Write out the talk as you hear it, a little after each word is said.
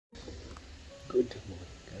Good morning,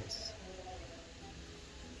 guys.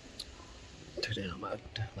 Today I'm at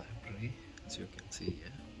the library, as you can see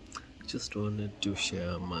here. Just wanted to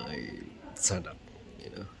share my setup,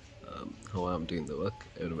 how I'm doing the work.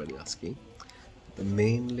 Everybody asking.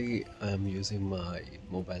 Mainly, I'm using my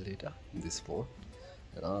mobile data in this phone,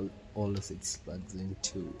 and all the six plugs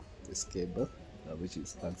into this cable, which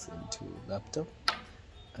is plugs into laptop,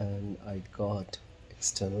 and I got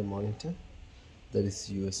external monitor, that is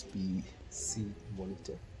USB-C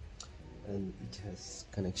monitor, and it has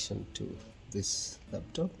connection to this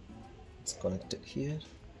laptop. It's connected here,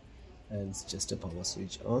 and it's just a power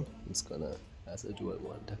switch on. It's gonna as a dual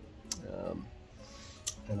monitor,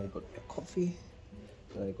 and I got a coffee,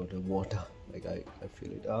 and I got a water. Like I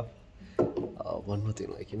fill it up. One more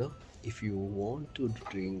thing, if you want to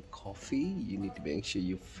drink coffee, you need to make sure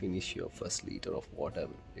you finish your first liter of water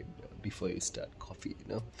before you start coffee.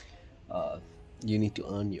 You need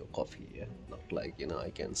to earn your coffee, yeah? Not like I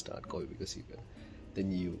can start coffee because you can,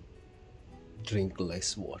 then you drink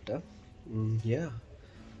less water. Yeah,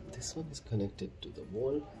 this one is connected to the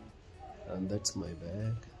wall, and that's my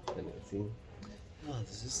bag and everything. Yeah,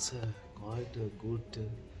 this is quite a good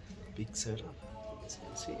big setup, as you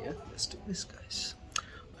can see. Yeah, let's do this, guys.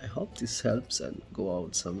 I hope this helps and go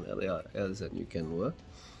out somewhere else and you can work.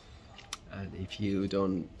 And if you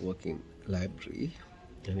don't work in library,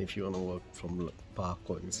 and if you want to work from park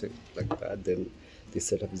or anything like that, then this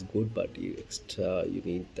setup is good, but you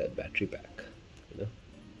need that battery pack,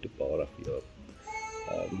 to power up your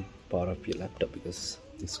laptop, because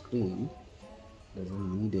the screen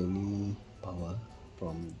doesn't need any power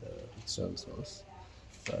from the external source,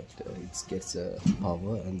 but it gets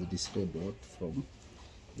power and the display board from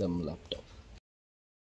the laptop.